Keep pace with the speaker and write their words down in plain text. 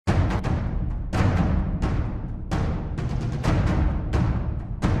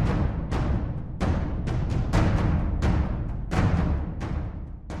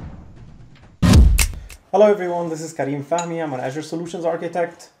Hello everyone, this is Karim Fahmy. I'm an Azure Solutions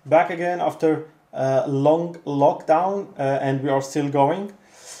Architect, back again after a long lockdown, and we are still going.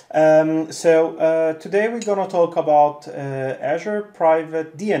 Today we're gonna talk about Azure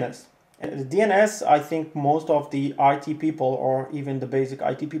Private DNS. DNS, I think most of the IT people or even the basic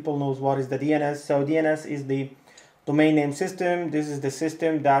IT people knows what is the DNS. So DNS is the domain name system. This is the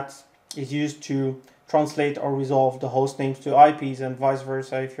system that is used to translate or resolve the host names to IPs and vice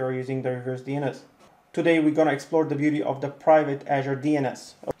versa if you're using the reverse DNS. Today we're going to explore the beauty of the private Azure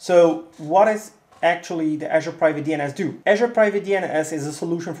DNS. So what is actually the Azure Private DNS do? Azure Private DNS is a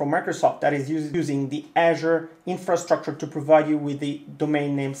solution from Microsoft that is using the Azure infrastructure to provide you with the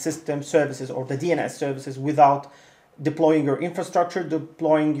domain name system services or the DNS services without deploying your infrastructure,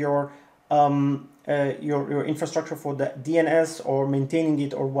 deploying your infrastructure for the DNS or maintaining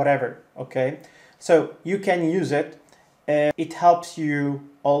it or whatever. Okay, so you can use it. It helps you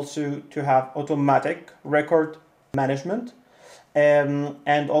also to have automatic record management,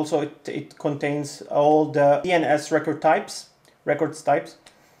 and also it contains all the DNS records types,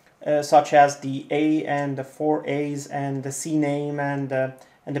 such as the A and the 4 A's and the C name and the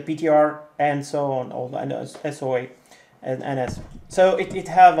PTR and so on, all the SOA and NS. So it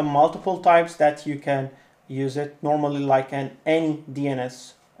have a multiple types that you can use it normally like any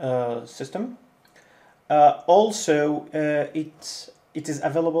DNS system. It is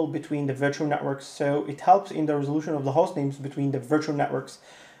available between the virtual networks, so it helps in the resolution of the host names between the virtual networks.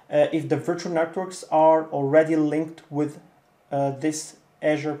 If the virtual networks are already linked with this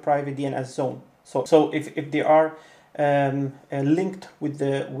Azure Private DNS zone, so if they are linked with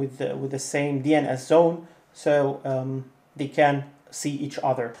the same DNS zone, so they can see each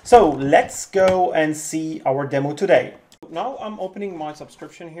other. So let's go and see our demo today. Now I'm opening my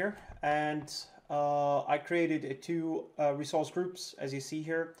subscription here, and I created two resource groups, as you see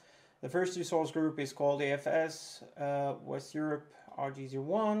here. The first resource group is called AFS West Europe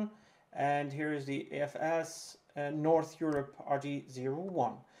RG01, and here is the AFS North Europe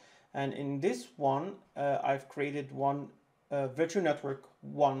RG01. And in this one, I've created one virtual network,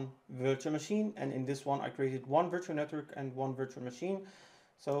 one virtual machine, and in this one I created one virtual network and one virtual machine.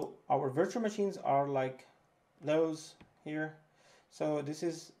 So our virtual machines are like those here. So this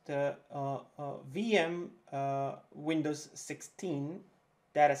is the VM Windows 16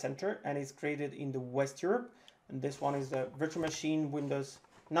 data center, and it's created in the West Europe. And this one is the virtual machine Windows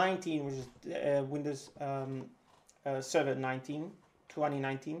 19, which is Windows Server 19,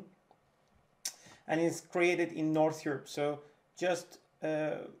 2019. And it's created in North Europe. So just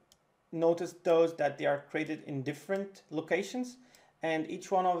notice those that they are created in different locations, and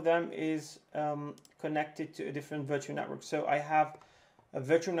each one of them is connected to a different virtual network. So I have a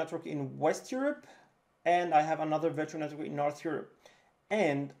virtual network in West Europe, and I have another virtual network in North Europe.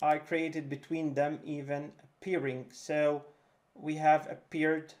 And I created between them even peering. So we have a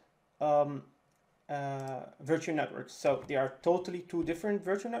paired virtual networks. So they are totally two different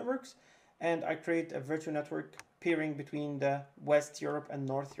virtual networks, and I create a virtual network peering between the West Europe and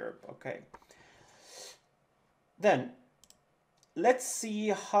North Europe. Okay. Then let's see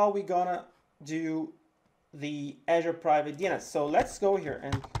how we're gonna do the Azure Private DNS. So let's go here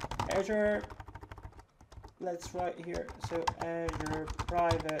and Azure, let's write here, so Azure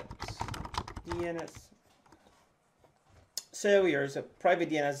Private DNS. So here's a private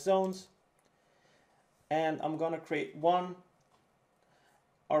DNS zones, and I'm gonna create one.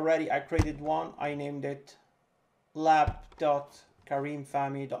 Already I created one, I named it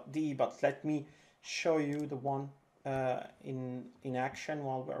lab.karimfahmy.de, but let me show you the one in action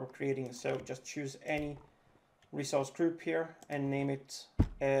while we're creating. So just choose any resource group here and name it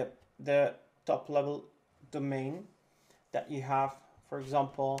the top level domain that you have. For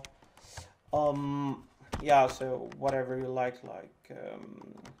example, yeah, so whatever you like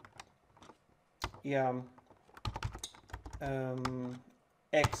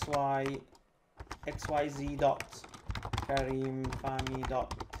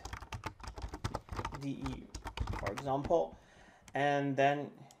xyz.karimfahmy.de, for example, and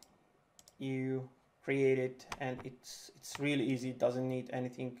then you create it, and it's really easy. It doesn't need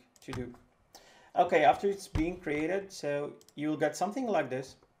anything to do. Okay, after it's being created, so you'll get something like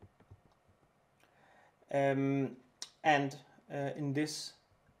this, and in this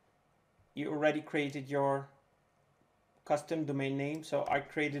you already created your custom domain name. So I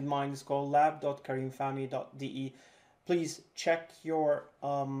created mine, is called lab.karimfahmy.de. Please check your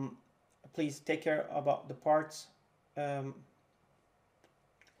please take care about the parts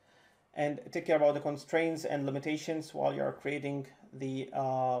and take care about the constraints and limitations while you're creating the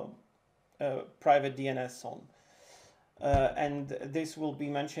private DNS zone. and this will be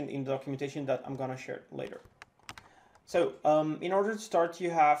mentioned in the documentation that I'm gonna share later. So in order to start, you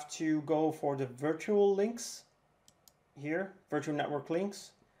have to go for the virtual links here, virtual network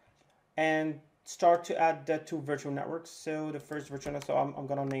links, and start to add the two virtual networks. So the first virtual network, so I'm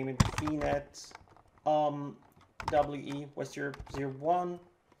gonna name it Vnets WE West Europe 01.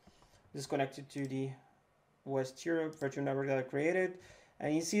 This is connected to the West Europe virtual network that I created.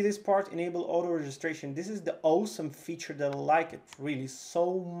 And you see this part, enable auto registration. This is the awesome feature that I like it really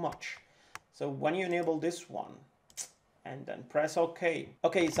so much. So when you enable this one and then press OK.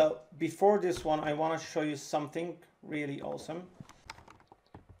 Okay, so before this one, I want to show you something really awesome.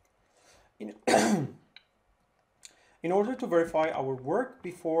 In order to verify our work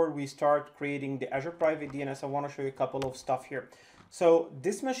before we start creating the Azure Private DNS, I want to show you a couple of stuff here. So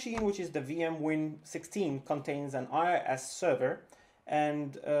this machine, which is the VM Win16, contains an IIS server,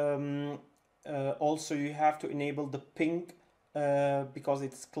 and also you have to enable the ping because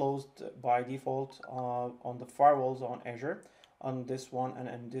it's closed by default on the firewalls on Azure, on this one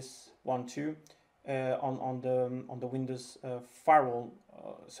and this one too, on the Windows firewall.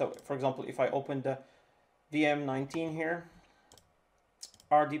 So for example, if I open the VM19 here,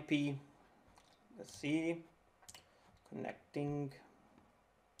 RDP, let's see, connecting,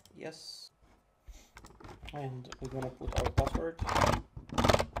 yes, and we're gonna put our password,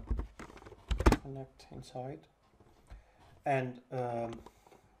 connect inside, and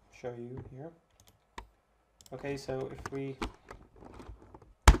show you here. Okay, so if we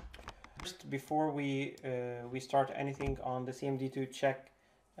first, before we start anything on the CMD, to check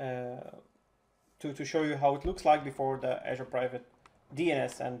to show you how it looks like before the Azure Private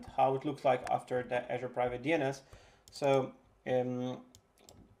DNS and how it looks like after the Azure Private DNS. So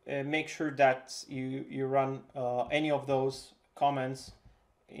make sure that you run any of those comments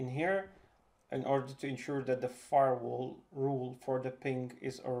in here in order to ensure that the firewall rule for the ping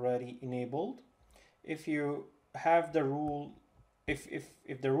is already enabled. If you have the rule, if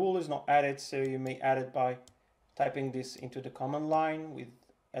the rule is not added, so you may add it by typing this into the command line with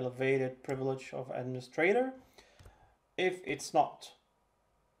elevated privilege of administrator. If it's not,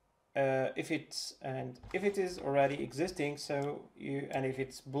 if it is already existing, so and if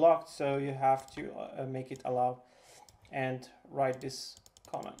it's blocked, so you have to make it allow and write this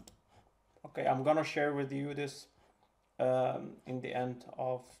comment. Okay, I'm gonna share with you this in the end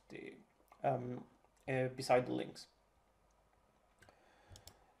of the beside the links.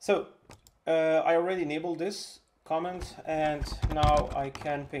 So I already enabled this comment, and now I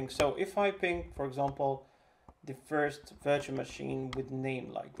can ping. So if I ping, for example, the first virtual machine with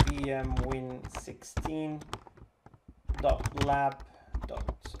name like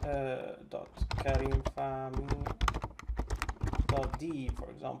vm16.lab.karim Fahmy.d,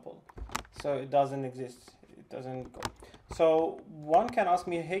 for example, so it doesn't exist, it doesn't go. So one can ask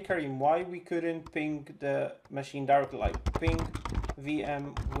me, hey Karim, why we couldn't ping the machine directly, like ping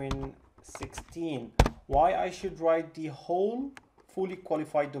VM Win16? Why I should write the whole fully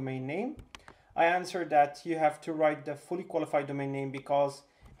qualified domain name? I answer that you have to write the fully qualified domain name because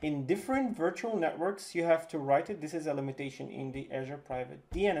in different virtual networks you have to write it. This is a limitation in the Azure Private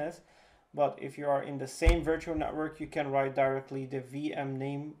DNS, but if you are in the same virtual network, you can write directly the VM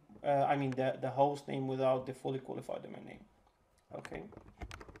name, I mean the host name without the fully qualified domain name. Okay,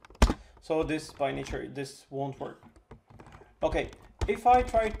 so this by nature, this won't work. Okay, if I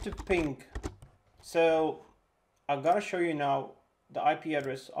try to ping, so I'm gonna show you now the IP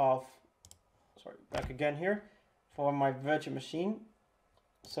address of, sorry, back again here for my virtual machine.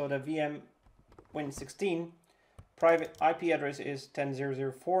 So the VM Win16 private IP address is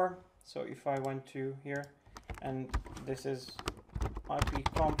 10.0.0.4. So if I went to here, and this is IP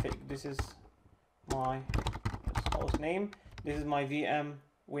config, this is my host name, this is my VM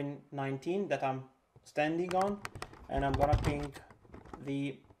Win19 that I'm standing on, and I'm gonna ping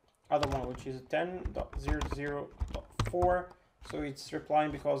the other one, which is 10.0.0.4. so it's replying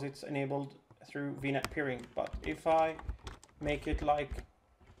because it's enabled through VNet peering. But if I make it like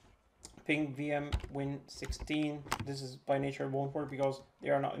ping VM Win16, this is by nature won't work because they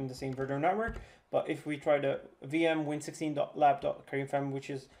are not in the same virtual network. But if we try the VM Win16.lab.karim, which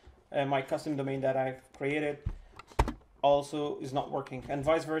is my custom domain that I've created, also is not working, and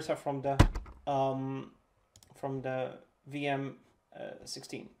vice versa from the VM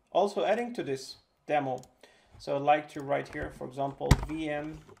 16. Also adding to this demo, so I'd like to write here, for example,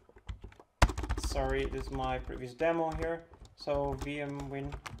 VM, sorry, this is my previous demo here, so VM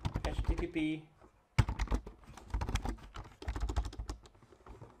Win HTTP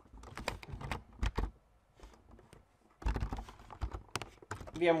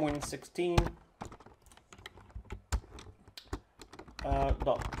VM Win16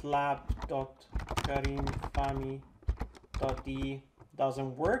 also.lab.karim.fahmy.de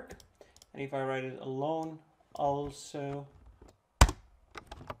doesn't work. And if I write it alone, also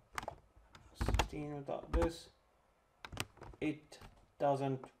 16.this, it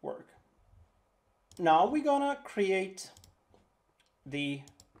doesn't work. Now we're gonna create the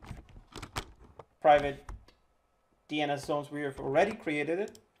private DNS zones. We have already created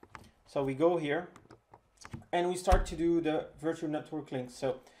it. So we go here and we start to do the virtual network links.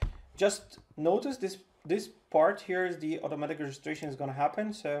 So just notice this part here is the automatic registration is gonna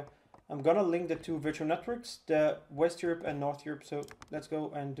happen. So I'm gonna link the two virtual networks, the West Europe and North Europe. So let's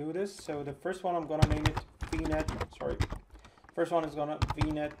go and do this. So the first one I'm gonna name it Vnet. Sorry, first one is gonna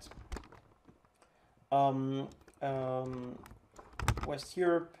Vnet West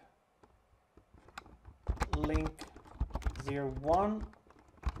Europe link 01.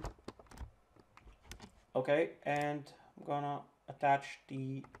 Okay, and I'm gonna attach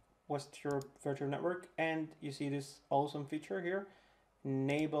the West Europe virtual network, and you see this awesome feature here,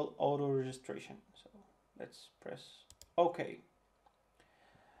 enable auto registration. So let's press OK.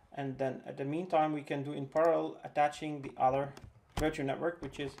 And then at the meantime, we can do in parallel attaching the other virtual network,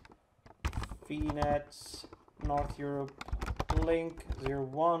 which is Vnets North Europe link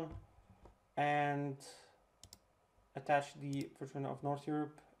 01, and attach the version of North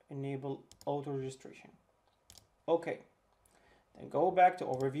Europe, enable auto registration. Okay, then go back to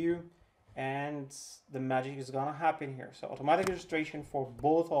overview, and the magic is gonna happen here. So automatic registration for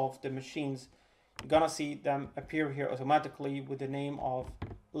both of the machines, you're gonna see them appear here automatically with the name of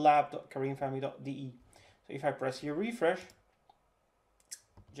lab.karimfahmy.de. So if I press here refresh,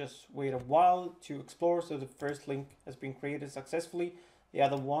 just wait a while to explore. So the first link has been created successfully, the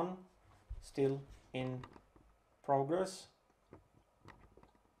other one still in progress.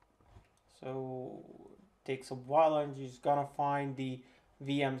 So it takes a while, and you're just gonna find the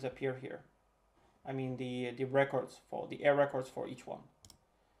VMs appear here. I mean the records for the air records for each one.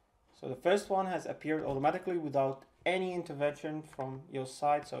 So the first one has appeared automatically without any intervention from your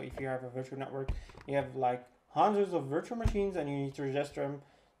side. So if you have a virtual network, you have like hundreds of virtual machines, and you need to register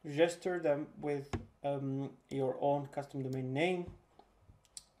them with your own custom domain name.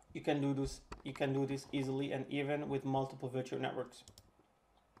 You can do this. You can do this easily, and even with multiple virtual networks.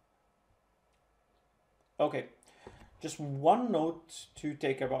 Okay, just one note to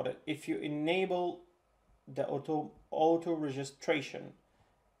take about it. If you enable the auto registration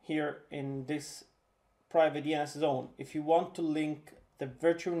here in this private DNS zone, if you want to link the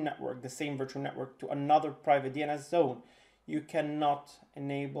virtual network, the same virtual network, to another private DNS zone, you cannot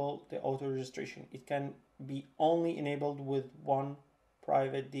enable the auto registration. It can be only enabled with one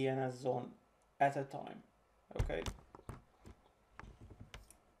private DNS zone at a time. Okay.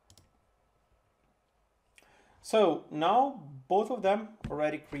 So now both of them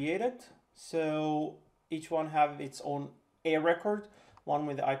already created. So each one have its own A record, one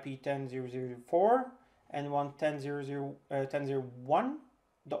with IP 10.0.0.4 and one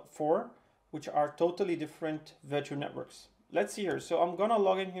 10.0.1.4, which are totally different virtual networks. Let's see here. So I'm gonna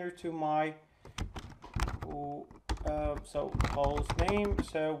log in here to my so host name.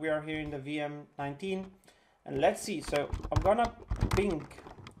 So we are here in the VM 19, and let's see. So I'm gonna ping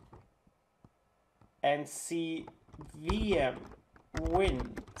and see VM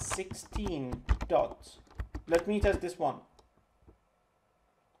win 16 dot. Let me test this one.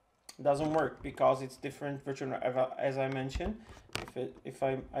 It doesn't work because it's different virtual, as I mentioned. If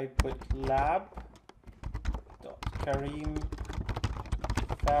I put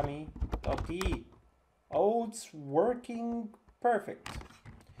lab.karimfahmy.de, oh, it's working perfect.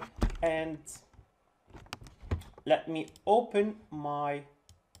 And let me open my,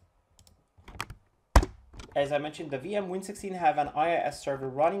 as I mentioned, the VM Win16 have an IIS server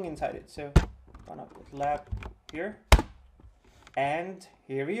running inside it. So I'm gonna put lab here, and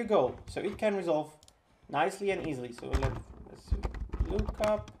here you go. So it can resolve nicely and easily. So let's look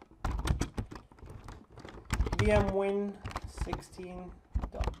up VM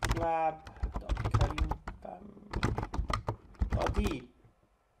Win16.lab.karimfahmy.de.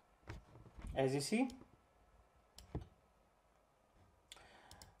 As you see,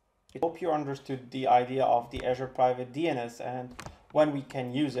 I hope you understood the idea of the Azure Private DNS and when we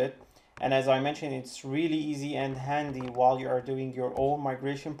can use it. And as I mentioned, it's really easy and handy while you are doing your own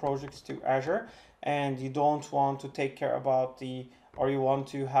migration projects to Azure, and you don't want to take care about or you want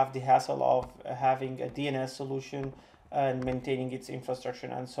to have the hassle of having a DNS solution and maintaining its infrastructure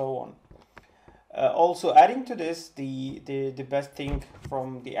and so on. Also adding to this, the best thing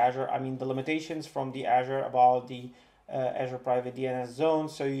from the Azure, I mean the limitations from the Azure about the Azure Private DNS zone.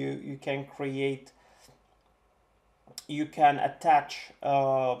 So you can create you can attach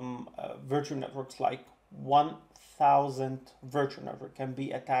virtual networks, like 1,000 virtual network can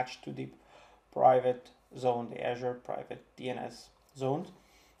be attached to the private zone, the Azure Private DNS zone.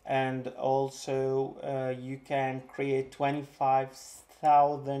 And also you can create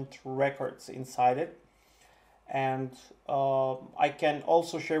 25,000 records inside it. And I can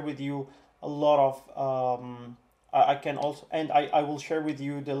also share with you a lot of I will share with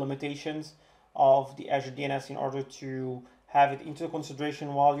you the limitations of the Azure DNS in order to have it into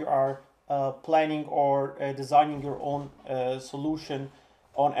consideration while you are planning or designing your own solution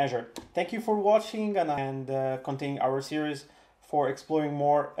on Azure. Thank you for watching and continuing our series for exploring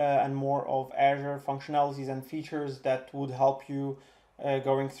more and more of Azure functionalities and features that would help you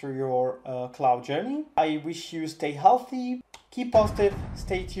going through your cloud journey. I wish you stay healthy, keep positive,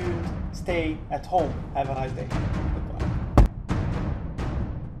 stay tuned, stay at home. Have a nice day.